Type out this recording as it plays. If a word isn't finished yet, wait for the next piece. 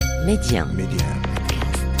ميديا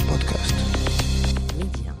بودكاست.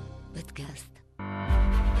 ميديا بودكاست.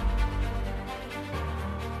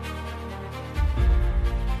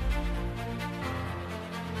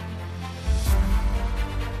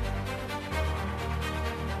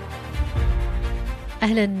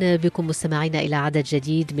 أهلا بكم مستمعينا إلى عدد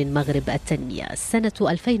جديد من مغرب التنمية. سنة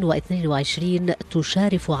 2022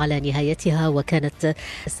 تشارف على نهايتها، وكانت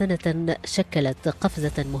سنة شكلت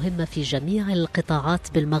قفزة مهمة في جميع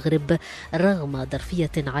القطاعات بالمغرب رغم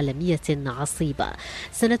ظرفية عالمية عصيبة.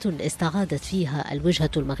 سنة استعادت فيها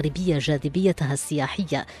الوجهة المغربية جاذبيتها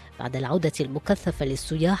السياحية بعد العودة المكثفة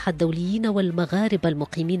للسياح الدوليين والمغاربة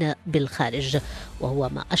المقيمين بالخارج، وهو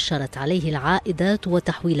ما أشرت عليه العائدات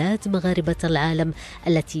وتحويلات مغاربة العالم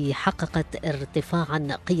التي حققت ارتفاعا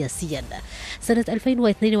قياسيا. سنة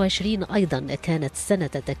 2022 أيضا كانت سنة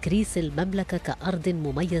تكريس المملكة كأرض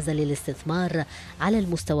مميزة للاستثمار على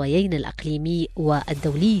المستويين الإقليمي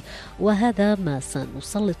والدولي، وهذا ما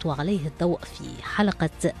سنسلط عليه الضوء في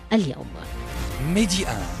حلقة اليوم.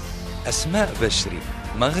 ميديا أسماء بشري،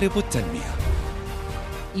 مغرب التنمية.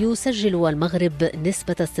 يسجل المغرب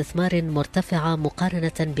نسبة استثمار مرتفعة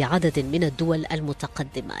مقارنة بعدد من الدول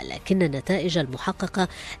المتقدمة، لكن النتائج المحققة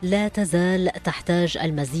لا تزال تحتاج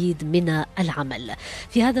المزيد من العمل.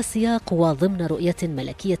 في هذا السياق وضمن رؤية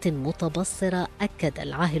ملكية متبصرة، أكد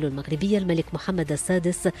العاهل المغربي الملك محمد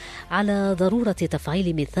السادس على ضرورة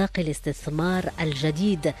تفعيل ميثاق الاستثمار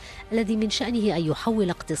الجديد الذي من شأنه أن يحول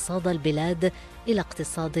اقتصاد البلاد إلى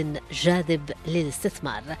اقتصاد جاذب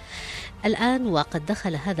للاستثمار. الآن وقد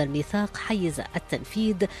دخل هذا الميثاق حيز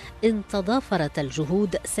التنفيذ، إن تضافرت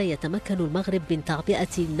الجهود سيتمكن المغرب من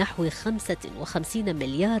تعبئة نحو 55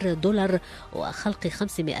 مليار دولار وخلق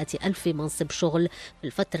 500 ألف منصب شغل في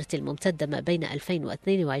الفترة الممتدة ما بين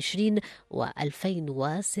 2022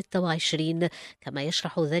 و2026، كما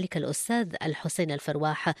يشرح ذلك الأستاذ الحسين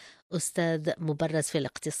الفرواح، أستاذ مبرز في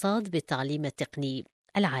الاقتصاد بالتعليم التقني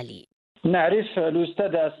العالي. نعرف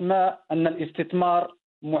الأستاذ أسماء أن الاستثمار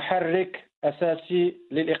محرك أساسي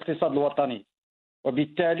للاقتصاد الوطني،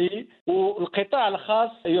 وبالتالي القطاع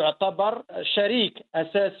الخاص يعتبر شريك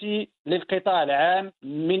أساسي للقطاع العام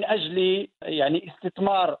من أجل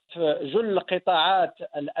استثمار في جل القطاعات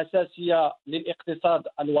الأساسية للاقتصاد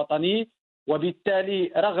الوطني.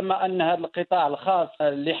 وبالتالي رغم أن هذا القطاع الخاص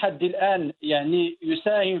لحد الآن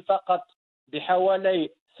يساهم فقط بحوالي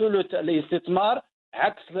ثلث الاستثمار،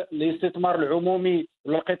 عكس الاستثمار العمومي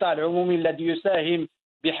والقطاع العمومي الذي يساهم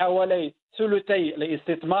بحوالي ثلثي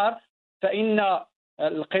الاستثمار، فإن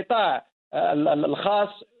القطاع الخاص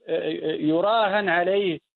يراهن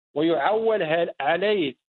عليه ويعول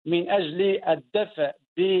عليه من أجل الدفع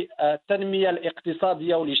بالتنمية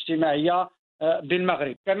الاقتصادية والاجتماعية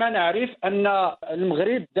بالمغرب. كما نعرف أن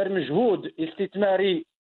المغرب دار مجهود استثماري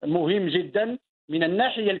مهم جدا من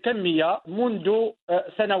الناحية الكمية منذ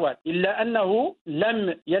سنوات، إلا أنه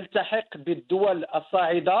لم يلتحق بالدول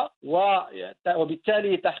الصاعدة،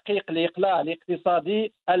 وبالتالي تحقيق الإقلاع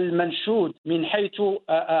الاقتصادي المنشود من حيث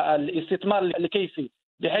الاستثمار الكيفي،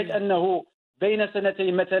 بحيث أنه بين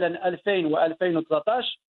سنتين مثلا 2000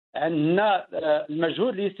 و2013 عندنا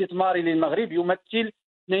المجهود الاستثماري للمغرب يمثل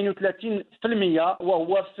 32%،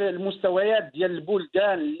 وهو في المستويات ديال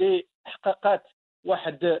البلدان اللي حققت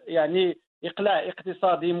واحد إقلاع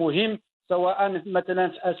اقتصادي مهم، سواء مثلا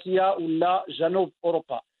في آسيا ولا جنوب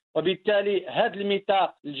أوروبا. وبالتالي هذا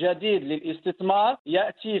الميثاق الجديد للاستثمار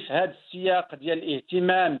يأتي في هذا السياق ديال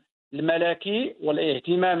الاهتمام الملكي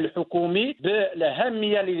والاهتمام الحكومي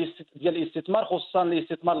بالأهمية ديال الاستثمار، خصوصا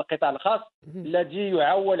الاستثمار القطاع الخاص الذي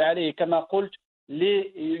يعول عليه كما قلت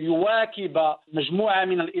ليواكب مجموعة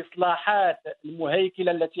من الإصلاحات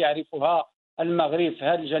المهيكلة التي يعرفها المغرب في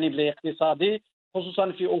هذا الجانب الاقتصادي،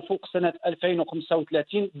 خصوصا في أفق سنة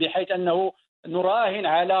 2035، بحيث أنه نراهن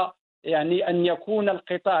على أن يكون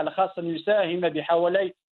القطاع الخاص يساهم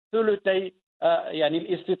بحوالي ثلثي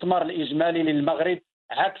الاستثمار الإجمالي للمغرب،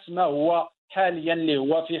 عكس ما هو حاليا اللي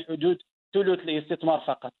هو في حدود ثلث الاستثمار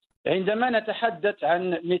فقط. عندما نتحدث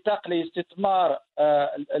عن ميثاق الاستثمار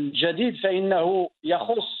الجديد فإنه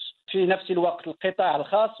يخص في نفس الوقت القطاع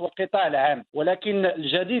الخاص والقطاع العام، ولكن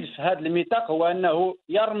الجديد في هذا الميثاق هو أنه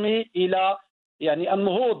يرمي إلى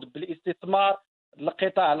النهوض بالاستثمار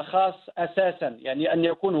القطاع الخاص أساسا، أن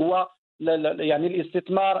يكون هو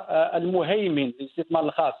الاستثمار المهيمن للاستثمار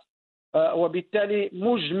الخاص. وبالتالي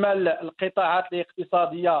مجمل القطاعات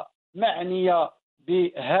الاقتصادية معنية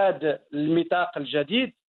بهذا الميثاق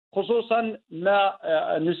الجديد، خصوصا ما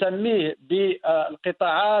نسميه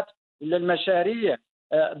بالقطاعات ولا المشاريع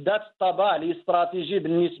ذات الطابع الاستراتيجي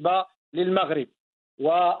بالنسبة للمغرب.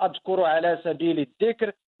 وأذكر على سبيل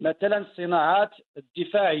الذكر مثلا الصناعات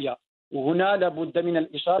الدفاعية، وهنا لابد من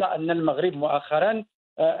الإشارة أن المغرب مؤخرا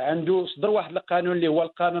عنده صدر واحد القانون اللي هو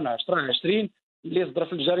القانون 10/20 اللي صدر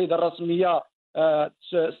في الجريدة الرسمية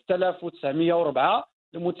 6904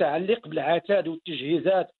 المتعلق بالعتاد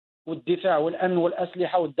والتجهيزات والدفاع والأمن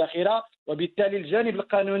والأسلحة والذخيرة. وبالتالي الجانب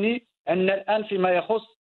القانوني أن الآن فيما يخص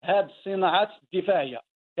هذه الصناعات الدفاعية.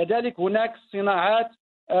 كذلك هناك الصناعات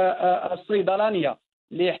الصيدلانية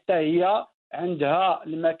اللي حتى هي عندها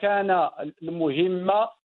المكانة المهمة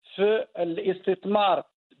في الاستثمار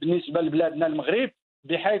بالنسبة لبلادنا المغرب،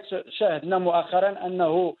 بحيث شاهدنا مؤخرا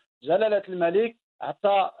أنه جلالة الملك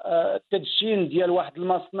أعطى تدشين ديال واحد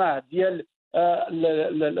المصنع ديال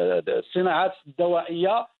الصناعات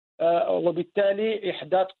الدوائية، وبالتالي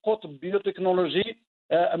إحداث قطب بيوتكنولوجي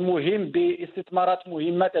مهم باستثمارات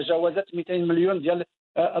مهمة تجاوزت 200 مليون ديال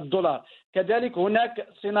الدولار. كذلك هناك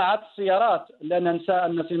صناعة السيارات، لا ننسى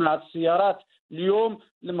أن صناعة السيارات اليوم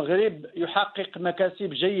المغرب يحقق مكاسب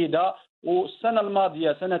جيدة، والسنة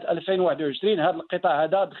الماضية سنة 2021 هذا القطاع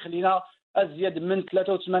هذا دخل لنا أزيد من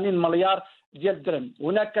 83 مليار ديال الدرهم.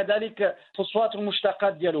 هناك كذلك فوسفات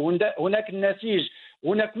المشتقات ديالو، هناك النسيج،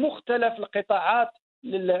 هناك مختلف القطاعات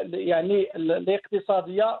يعني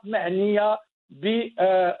الاقتصادية معنية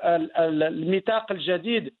بالميثاق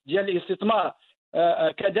الجديد ديال الاستثمار.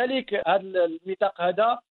 كذلك هذا الميثاق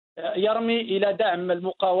هذا يرمي إلى دعم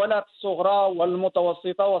المقاولات الصغرى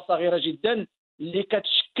والمتوسطة والصغيرة جدا اللي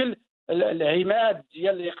كتشكل العماد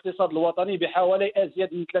ديال الاقتصاد الوطني بحوالي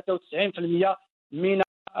أزيد من 93% من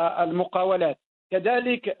المقاولات.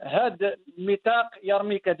 كذلك هذا الميثاق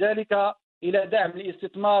يرمي كذلك إلى دعم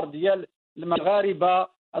الاستثمار ديال المغاربة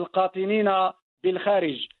القاطنين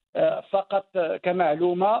بالخارج. فقط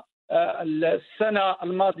كمعلومة السنة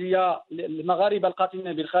الماضية المغاربة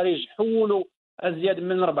القاطنين بالخارج حولوا أزيد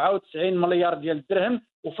من 94 مليار ديال الدرهم،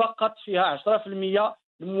 وفقط فيها 10%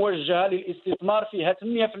 موجهة للاستثمار، فيها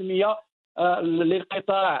 8%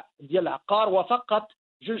 للقطاع ديال العقار، وفقط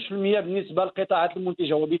 2% بالنسبة للقطاعات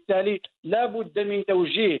المنتجة. وبالتالي لا بد من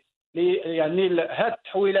توجيه يعني هذه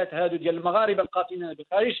التحويلات هذو ديال المغاربة القاطنين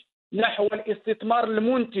بالخارج نحو الاستثمار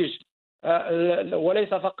المنتج وليس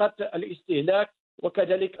فقط الاستهلاك،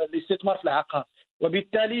 وكذلك الاستثمار في العقار.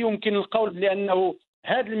 وبالتالي يمكن القول بأنه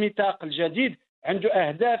هذا الميثاق الجديد عنده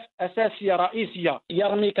أهداف أساسية رئيسية،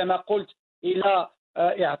 يرمي كما قلت إلى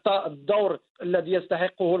إعطاء الدور الذي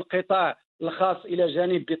يستحقه القطاع الخاص إلى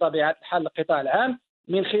جانب بطبيعة الحال القطاع العام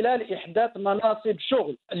من خلال إحداث مناصب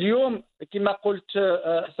شغل. اليوم كما قلت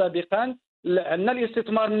سابقا أن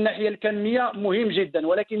الاستثمار من الناحية الكمية مهم جدا،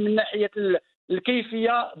 ولكن من ناحية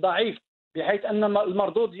الكيفية ضعيف، بحيث أن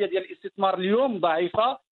المردود ديال الاستثمار اليوم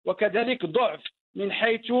ضعيفة، وكذلك ضعف من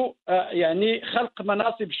حيث يعني خلق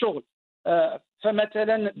مناصب شغل.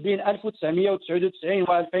 فمثلا بين 1999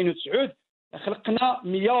 و 2009 خلقنا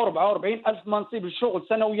 144 ألف منصب الشغل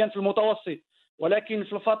سنويا في المتوسط، ولكن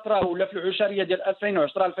في الفترة ولا في العشرية ديال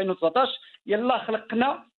 2010-2019 يلا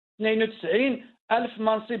خلقنا 92 ألف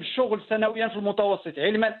منصب الشغل سنويا في المتوسط،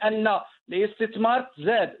 علما أن الاستثمار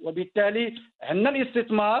زاد. وبالتالي عندنا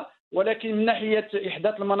الاستثمار ولكن من ناحية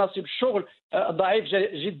إحداث المناصب الشغل ضعيف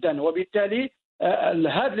جدا. وبالتالي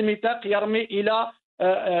هذا الميثاق يرمي إلى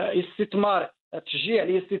استثمار، تشجيع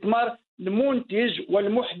الاستثمار المنتج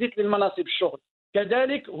والمحدث للمناصب الشغل.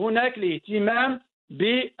 كذلك هناك الاهتمام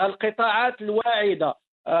بالقطاعات الواعدة،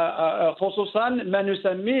 خصوصا ما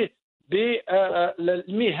نسميه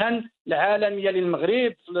بالمهن العالمية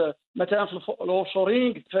للمغرب، مثلا في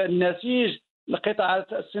الأوفشورينغ، في النسيج،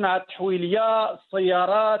 القطاعات الصناعة التحويلية،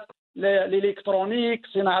 السيارات، الإلكترونيك،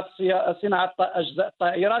 صناعة أجزاء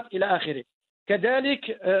الطائرات إلى آخره.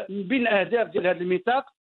 كذلك من بين الأهداف ديال هذا الميثاق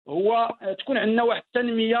هو تكون عندنا واحد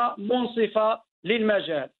التنمية منصفة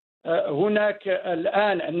للمجال. هناك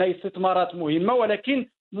الآن عندنا استثمارات مهمة ولكن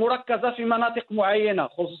مركزة في مناطق معينة،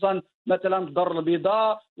 خصوصا مثلا الدار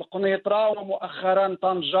البيضاء، القنيطرة، ومؤخرا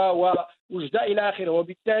طنجة ووجدة إلى آخره.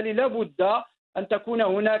 وبالتالي لابد أن تكون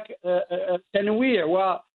هناك تنويع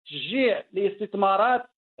وتشجيع لاستثمارات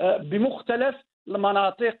بمختلف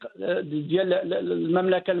المناطق ديال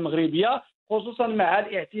المملكة المغربية، خصوصا مع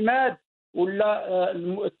الاعتماد ولا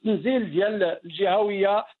التنزيل ديال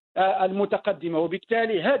الجهوية المتقدمة.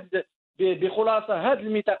 وبالتالي بخلاصة هذا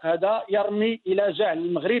الميثاق هذا يرمي إلى جعل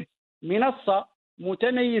المغرب منصة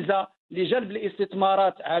متميزة لجلب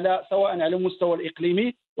الاستثمارات سواء على المستوى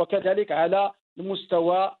الإقليمي وكذلك على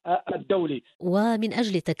المستوى الدولي. ومن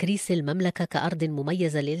أجل تكريس المملكة كأرض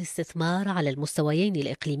مميزة للاستثمار على المستويين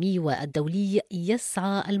الإقليمي والدولي،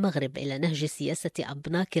 يسعى المغرب إلى نهج سياسة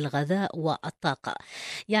أبناك الغذاء والطاقة.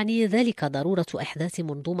 يعني ذلك ضرورة إحداث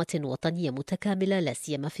منظومة وطنية متكاملة، لا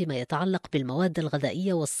سيما فيما يتعلق بالمواد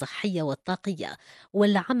الغذائية والصحية والطاقية،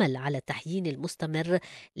 والعمل على التحيين المستمر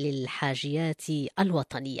للحاجيات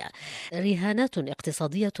الوطنية. رهانات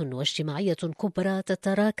اقتصادية واجتماعية كبرى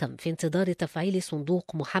تتراكم في انتظار تفعيل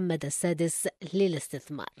صندوق محمد السادس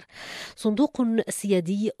للاستثمار. صندوق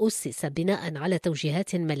سيادي أسس بناء على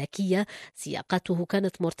توجيهات ملكية، سياقته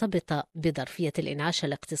كانت مرتبطة بظرفية الإنعاش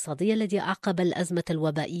الاقتصادي الذي أعقب الأزمة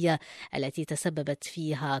الوبائية التي تسببت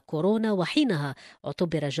فيها كورونا، وحينها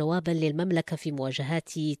اعتبر جوابا للمملكة في مواجهة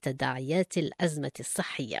تداعيات الأزمة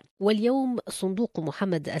الصحية. واليوم صندوق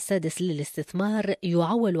محمد السادس للاستثمار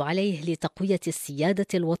يعول عليه لتقوية السيادة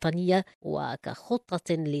الوطنية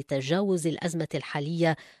وكخطة لتجاوز الأزمة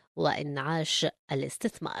الحالية وإنعاش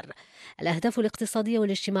الاستثمار. الأهداف الاقتصادية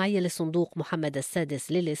والاجتماعية لصندوق محمد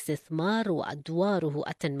السادس للاستثمار وأدواره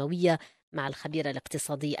التنموية مع الخبير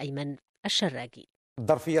الاقتصادي أيمن الشراقي.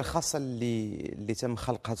 الظرفية الخاصة اللي تم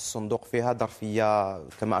خلق هذا الصندوق فيها ظرفية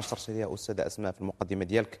كما أشرت لها أستاذة أسماء في المقدمة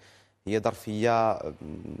ديالك، هي ظرفية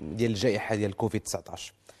ديال الجائحة ديال كوفيد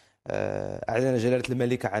 19. أعلن جلالة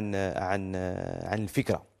الملك عن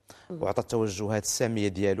الفكرة وعطى التوجهات السامية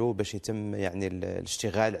ديالو باش يتم يعني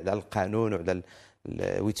الاشتغال على القانون وعلى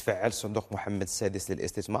ويتفعل صندوق محمد السادس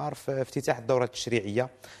للاستثمار في افتتاح الدورة التشريعية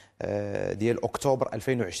ديال أكتوبر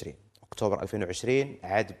 2020. أكتوبر 2020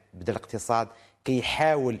 عاد بدا الاقتصاد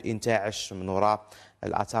كيحاول إنتاعش من وراء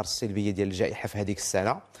الآثار السلبية ديال الجائحة في هذيك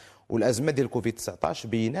السنة، والأزمة ديال كوفيد 19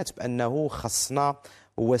 بينات بأنه خصنا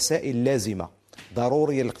وسائل لازمة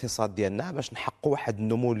ضرورية للاقتصاد ديالنا باش نحققوا واحد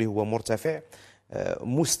النمو اللي هو مرتفع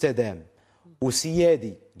مستدام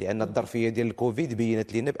وسيادي، لان الظرفيه ديال الكوفيد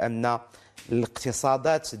بينت لنا بان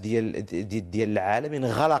الاقتصادات ديال العالم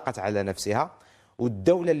انغلقت على نفسها،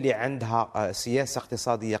 والدوله اللي عندها سياسه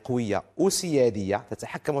اقتصاديه قويه وسياديه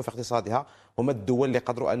تتحكم في اقتصادها هما الدول اللي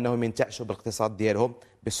قدروا انهم ينتعشوا بالاقتصاد ديالهم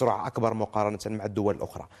بسرعه اكبر مقارنه مع الدول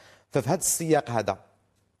الاخرى. ففي هذا السياق هذا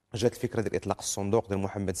جات الفكره ديال اطلاق الصندوق ديال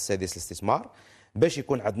محمد السادس للاستثمار باش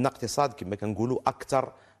يكون عندنا اقتصاد كما كنقولوا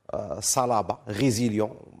اكثر صلابه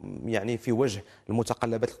ريزيليون، يعني في وجه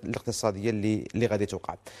المتقلبات الاقتصاديه اللي غادي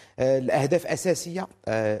توقع. الاهداف اساسيه،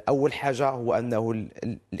 اول حاجه هو انه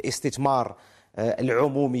الاستثمار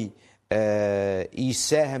العمومي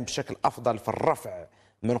يساهم بشكل افضل في الرفع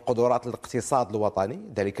من قدرات الاقتصاد الوطني،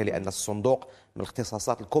 ذلك لان الصندوق من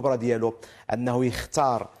الاختصاصات الكبرى ديالو انه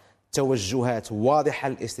يختار توجهات واضحه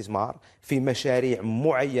للاستثمار في مشاريع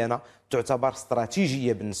معينه تعتبر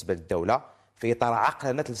استراتيجيه بالنسبه للدوله في اطار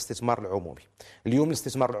عقلنه الاستثمار العمومي. اليوم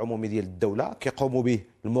الاستثمار العمومي ديال الدوله كيقوموا به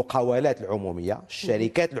المقاولات العموميه،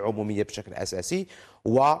 الشركات العموميه بشكل اساسي،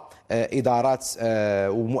 وادارات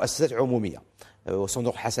ومؤسسات عموميه،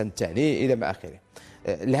 وصندوق حسن الثاني الى ما اخره.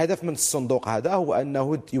 الهدف من الصندوق هذا هو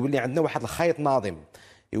انه يولي عندنا واحد الخيط ناظم،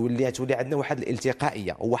 تولي عندنا واحد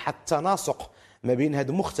الالتقائيه وواحد التناسق ما بين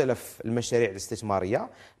هذه مختلف المشاريع الاستثماريه،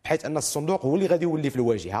 بحيث ان الصندوق هو اللي غادي يولي في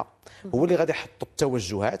الواجهه، هو اللي غادي يحط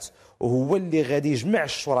التوجهات، وهو اللي غادي يجمع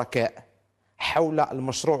الشركاء حول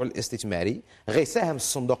المشروع الاستثماري. غيساهم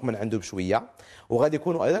الصندوق من عنده بشويه، وغادي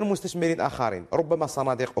يكونوا ايضا مستثمرين اخرين، ربما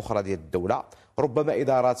صناديق اخرى ديال الدوله، ربما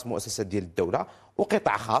ادارات مؤسسات ديال الدوله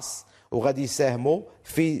وقطاع خاص، وغادي يساهموا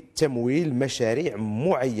في تمويل مشاريع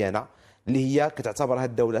معينه اللي هي كتعتبرها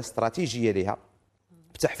الدوله استراتيجيه لها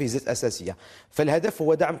بتحفيزات اساسيه. فالهدف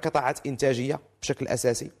هو دعم قطاعات انتاجيه بشكل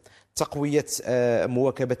اساسي، تقويه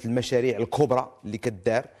مواكبه المشاريع الكبرى اللي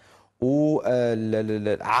كدار،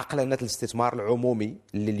 وعقلنه الاستثمار العمومي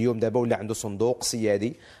اللي اليوم دابا ولا عنده صندوق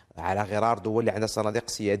سيادي على غرار دول اللي عندها صناديق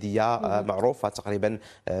سياديه معروفه تقريبا.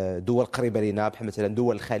 دول قريبه لنا بحال مثلا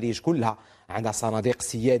دول الخليج كلها عندها صناديق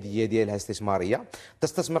سياديه ديالها استثماريه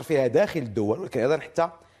تستثمر فيها داخل الدول، ولكن ايضا حتى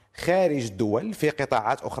خارج الدول في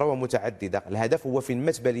قطاعات اخرى ومتعدده. الهدف هو فين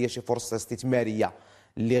ما تبان لي شي فرصه استثماريه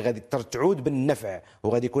اللي غادي تعود بالنفع،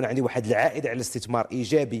 وغادي يكون عندي واحد العائد على الاستثمار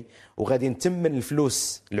ايجابي، وغادي نتمن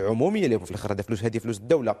الفلوس العموميه اللي في الاخر هذه فلوس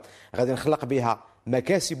الدوله، غادي نخلق بها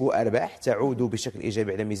مكاسب وارباح تعود بشكل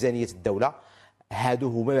ايجابي على ميزانيه الدوله.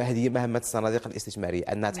 هذه مهمه الصناديق الاستثماريه،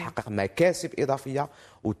 انها تحقق مكاسب اضافيه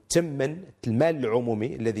وتمن المال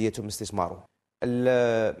العمومي الذي يتم استثماره.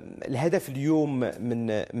 الهدف اليوم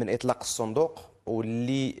من اطلاق الصندوق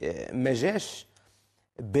واللي ما جاش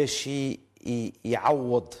باش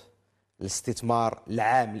يعوض الاستثمار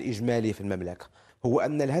العام الاجمالي في المملكه، هو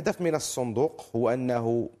ان الهدف من الصندوق هو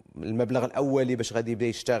انه المبلغ الاولي باش غادي يبدا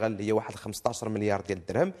يشتغل هي واحد 15 مليار ديال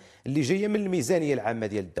الدرهم اللي جايه من الميزانيه العامه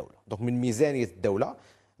ديال الدوله. دونك من ميزانيه الدوله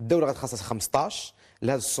غتخصص 15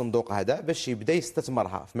 لهذا الصندوق هذا باش يبدا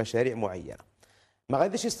يستثمرها في مشاريع معينه. ما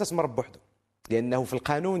غاديش يستثمر بوحده، لانه في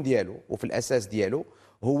القانون ديالو وفي الاساس ديالو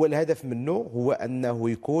هو الهدف منه هو انه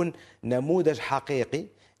يكون نموذج حقيقي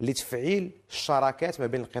لتفعيل الشراكات ما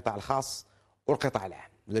بين القطاع الخاص والقطاع العام،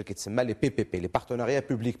 اللي كيتسمى لي بي لي بارتناريا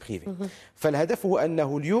بوبليك بريفي. فالهدف هو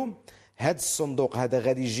انه اليوم هذا الصندوق هذا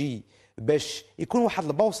غادي يجي باش يكون واحد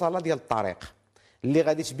البوصله ديال الطريق اللي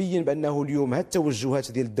غادي تبين بانه اليوم هاد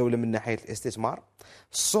التوجهات ديال الدوله من ناحيه الاستثمار.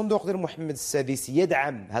 الصندوق ديال محمد السادس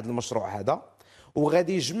يدعم هذا المشروع هذا،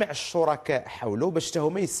 وغادي يجمع الشركاء حوله باش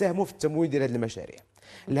هما يساهموا في التمويل ديال هذه المشاريع.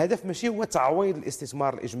 الهدف ماشي هو تعويض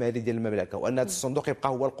الاستثمار الاجمالي ديال المملكه وان هذا الصندوق يبقى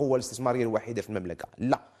هو القوه الاستثماريه الوحيده في المملكه،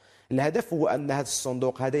 لا. الهدف هو ان هذا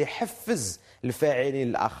الصندوق هذا يحفز الفاعلين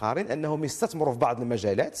الاخرين انهم يستثمروا في بعض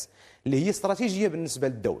المجالات اللي هي استراتيجيه بالنسبه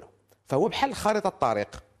للدوله. فهو بحال خارطه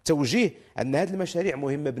الطريق، توجيه ان هذه المشاريع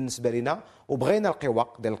مهمه بالنسبه لنا وبغينا القوى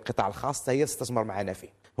ديال القطاع الخاص هي تستثمر معنا فيه.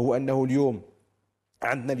 هو انه اليوم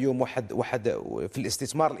عندنا اليوم واحد في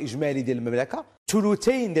الاستثمار الاجمالي ديال المملكه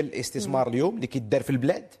ثلثين ديال الاستثمار اليوم اللي كيدار في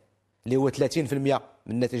البلاد اللي هو 30%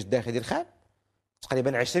 من الناتج الداخلي الخام،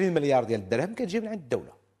 تقريبا 20 مليار ديال الدرهم كتجي من عند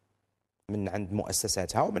الدوله، من عند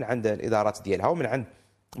مؤسساتها ومن عند الادارات ديالها ومن عند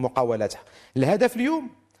مقاولاتها. الهدف اليوم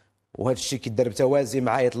وهذا الشيء كيدار بتوازي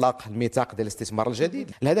مع اطلاق الميثاق ديال الاستثمار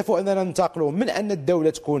الجديد، الهدف هو اننا ننتقلوا من ان الدوله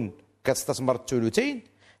تكون كتستثمر الثلثين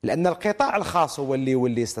لان القطاع الخاص هو اللي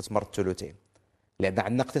يولي يستثمر الثلثين، لان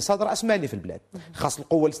عندنا اقتصاد راس مالي في البلاد. خاص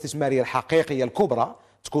القوه الاستثماريه الحقيقيه الكبرى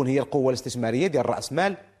تكون هي القوه الاستثماريه ديال راس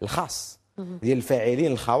مال الخاص، ديال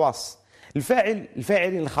الفاعلين الخواص.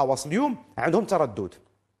 الفاعلين الخواص اليوم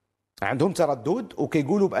عندهم تردد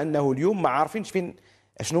وكيقولوا بانه اليوم ما عارفينش فين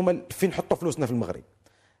نحطوا فلوسنا في المغرب.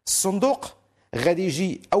 الصندوق غادي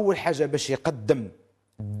يجي اول حاجه باش يقدم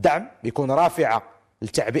الدعم يكون رافعه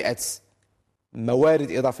لتعبئه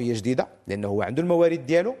موارد اضافيه جديده، لانه هو عنده الموارد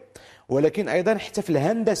ديالو، ولكن ايضا حتى في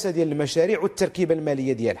الهندسه ديال المشاريع والتركيبه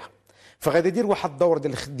الماليه ديالها. فغادي يدير واحد الدور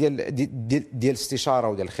ديال الاستشاره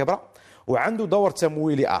وديال الخبره، وعنده دور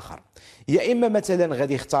تمويلي اخر. يا اما مثلا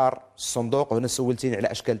غادي يختار الصندوق، وهنا سولتيني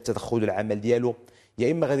على اشكال التدخل والعمل ديالو،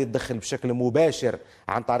 يا اما غادي يتدخل بشكل مباشر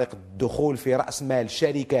عن طريق الدخول في راس مال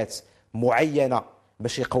شركات معينه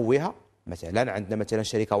باش يقويها. مثلا عندنا مثلا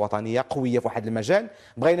شركه وطنيه قويه في واحد المجال،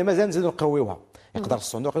 بغينا مازال نزيدوا نقويوها، يقدر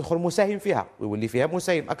الصندوق يدخل مساهم فيها ويولي فيها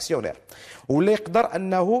مساهم اكسيونير، ولا يقدر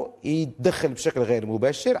انه يتدخل بشكل غير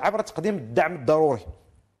مباشر عبر تقديم الدعم الضروري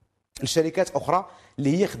لشركات اخرى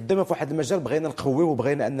اللي هي خدامه في واحد المجال بغينا نقويوه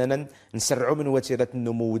وبغينا اننا نسرعوا من وتيره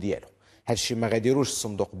النمو ديالو. هذا الشيء ما غاديروش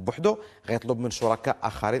الصندوق بوحده، غيطلب من شركاء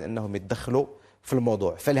اخرين انهم يتدخلوا في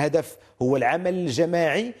الموضوع. فالهدف هو العمل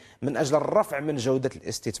الجماعي من اجل الرفع من جوده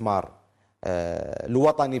الاستثمار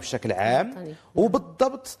الوطني بشكل عام،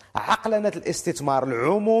 وبالضبط عقلنة الاستثمار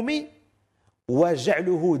العمومي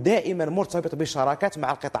وجعله دائما مرتبط بشراكات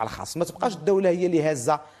مع القطاع الخاص. ما تبقاش الدولة هي اللي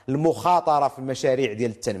هازة المخاطرة في المشاريع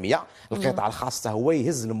ديال التنمية، القطاع الخاص هو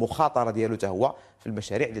يهز المخاطرة ديالو هو في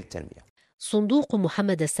المشاريع ديال التنمية. صندوق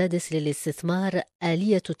محمد السادس للاستثمار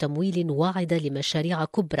آلية تمويل واعدة لمشاريع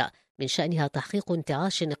كبرى من شأنها تحقيق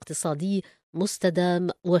انتعاش اقتصادي مستدام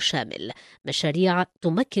وشامل، مشاريع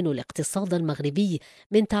تمكن الاقتصاد المغربي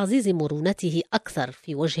من تعزيز مرونته أكثر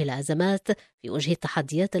في وجه الأزمات، في وجه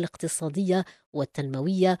التحديات الاقتصادية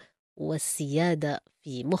والتنموية والسيادة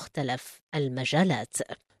في مختلف المجالات.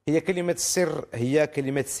 هي كلمة السر هي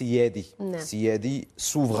كلمة سيادي. سيادي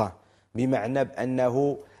سوفغان، بمعنى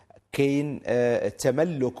بأنه كاين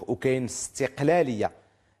تملك وكاين استقلالية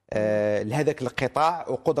لهذاك القطاع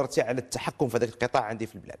وقدرتي على التحكم في هذاك القطاع عندي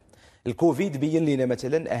في البلاد. الكوفيد بين لنا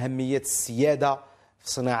مثلا أهمية السيادة في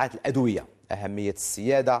صناعة الأدوية، أهمية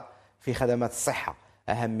السيادة في خدمات الصحة،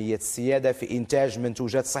 أهمية السيادة في إنتاج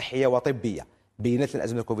منتوجات صحية وطبية. بينت لنا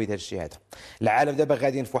أزمة الكوفيد هذا الشيء هذا. العالم دابا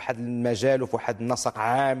غاديين في واحد المجال وفي واحد النسق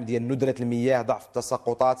عام ديال ندرة المياه، ضعف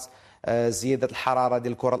التساقطات، زيادة الحرارة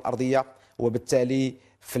ديال الكرة الأرضية، وبالتالي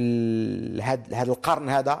في هذا القرن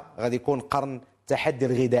هذا غادي يكون قرن تحدي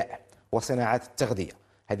الغذاء وصناعات التغذية.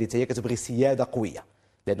 هذه هي كتبغي سيادة قوية،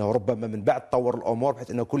 لأنه ربما من بعد تطور الأمور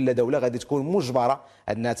بحيث أن كل دولة غادي تكون مجبرة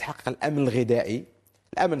أنها تحقق الأمن الغذائي،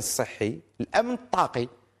 الأمن الصحي، الأمن الطاقي،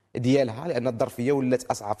 ديالها، لان الظرفيه ولات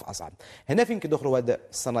اصعب فاصعب. هنا فين كيدخلوا هذه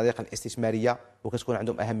الصناديق الاستثماريه وكتكون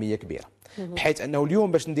عندهم اهميه كبيره، بحيث انه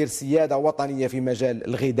اليوم باش ندير سياده وطنيه في مجال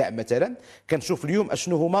الغذاء مثلا، كنشوف اليوم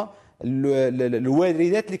اشنو هما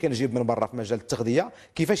الواردات اللي كنجيب من برا في مجال التغذيه،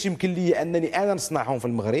 كيفاش يمكن لي انني انا نصنعهم في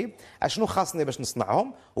المغرب، اشنو خاصني باش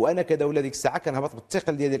نصنعهم، وانا كدوله ديك الساعه كنهبط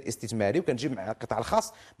بالثقل ديالي الاستثماري وكنجيب مع القطاع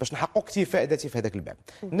الخاص باش نحققوا اكتفاء ذاتي في هذاك الباب.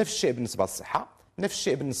 نفس الشيء بالنسبه للصحه، نفس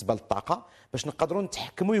الشيء بالنسبه للطاقه، باش نقدروا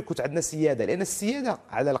نتحكموا يكون عندنا سياده، لان السياده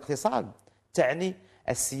على الاقتصاد تعني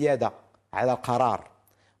السياده على القرار،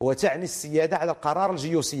 وتعني السيادة على القرار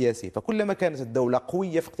الجيوسياسي. فكلما كانت الدولة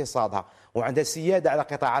قوية في اقتصادها وعندها سيادة على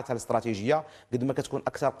قطاعاتها الاستراتيجية، قد ما كتكون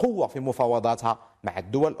أكثر قوة في مفاوضاتها مع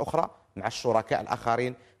الدول الأخرى، مع الشركاء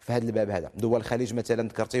الآخرين في هذا الباب هذا. دول الخليج مثلا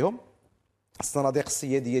ذكرتيهم، الصناديق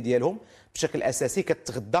السيادية ديالهم بشكل أساسي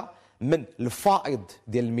كتغذى من الفائض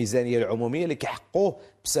ديال الميزانيه العموميه اللي كيحققوه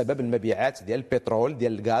بسبب المبيعات ديال البترول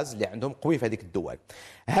ديال الغاز اللي عندهم قوي في هذيك الدول.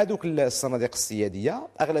 هذوك الصناديق السياديه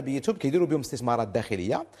اغلبيتهم كيديروا بهم استثمارات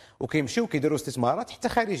داخليه وكيمشيو كيديروا استثمارات حتى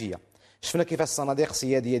خارجيه. شفنا كيفاش الصناديق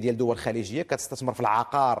السياديه ديال دول خليجيه كتستثمر في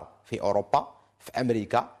العقار في اوروبا، في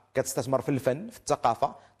امريكا، كتستثمر في الفن، في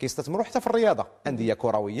الثقافه، كيستثمروا حتى في الرياضه، انديه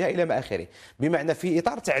كرويه الى ما اخره. بمعنى في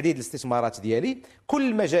اطار تعديد الاستثمارات ديالي كل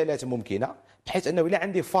المجالات ممكنه، بحيث انه الا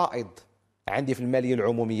عندي فائض عندي في الماليه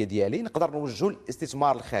العموميه ديالي نقدر نوجهه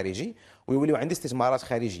للاستثمار الخارجي ويوليو عندي استثمارات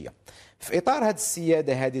خارجيه. في اطار هذه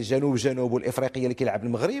السياده هذه الجنوب والافريقيه اللي كيلعب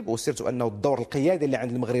المغرب، وسيرت انه الدور القيادي اللي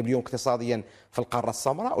عند المغرب اليوم اقتصاديا في القاره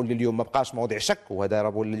السمراء، واللي اليوم ما بقاش موضع شك، وهذا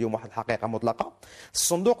راه اليوم واحد الحقيقه مطلقه.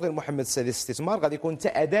 الصندوق ديال محمد السادس الاستثمار غادي يكون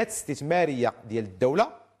اداه استثماريه ديال الدوله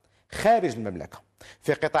خارج المملكه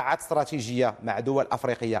في قطاعات استراتيجيه مع دول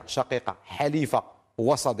افريقيه شقيقه حليفه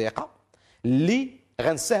وصديقه، اللي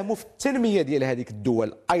غنساهموا في التنميه ديال هذيك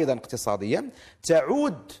الدول ايضا اقتصاديا،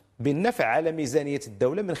 تعود بالنفع على ميزانيه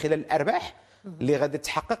الدوله من خلال الارباح اللي غادي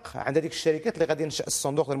تحقق عند هذيك الشركات اللي غادي ينشا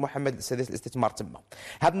الصندوق ديال محمد السادس الاستثمار تما.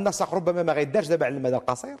 هذا النسق ربما ما غيدارش دابا على المدى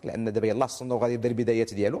القصير، لان دابا يلاه الصندوق غادي يبدا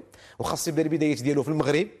البدايات ديالو، وخاص يبدا البدايات ديالو في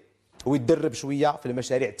المغرب ويتدرب شويه في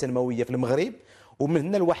المشاريع التنمويه في المغرب، ومن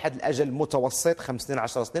هنا لواحد الاجل متوسط 5 سنين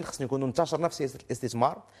 10 سنين خصنا نكونوا انتشرنا في سياسه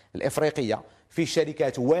الاستثمار الافريقيه في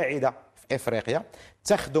شركات واعده في افريقيا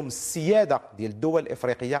تخدم السياده ديال الدول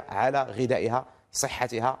الافريقيه على غذائها،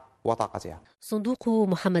 صحتها وطاقتها. صندوق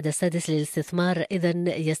محمد السادس للاستثمار إذن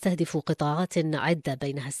يستهدف قطاعات عدة،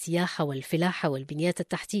 بينها السياحة والفلاحة والبنيات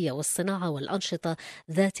التحتية والصناعة والأنشطة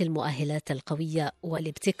ذات المؤهلات القوية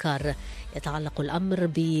والابتكار. يتعلق الأمر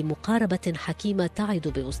بمقاربة حكيمة تعد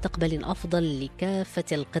بمستقبل أفضل لكافة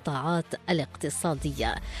القطاعات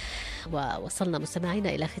الاقتصادية. ووصلنا مستمعينا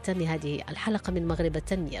إلى ختام هذه الحلقة من مغرب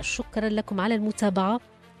التنمية. شكرا لكم على المتابعة،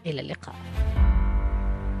 إلى اللقاء.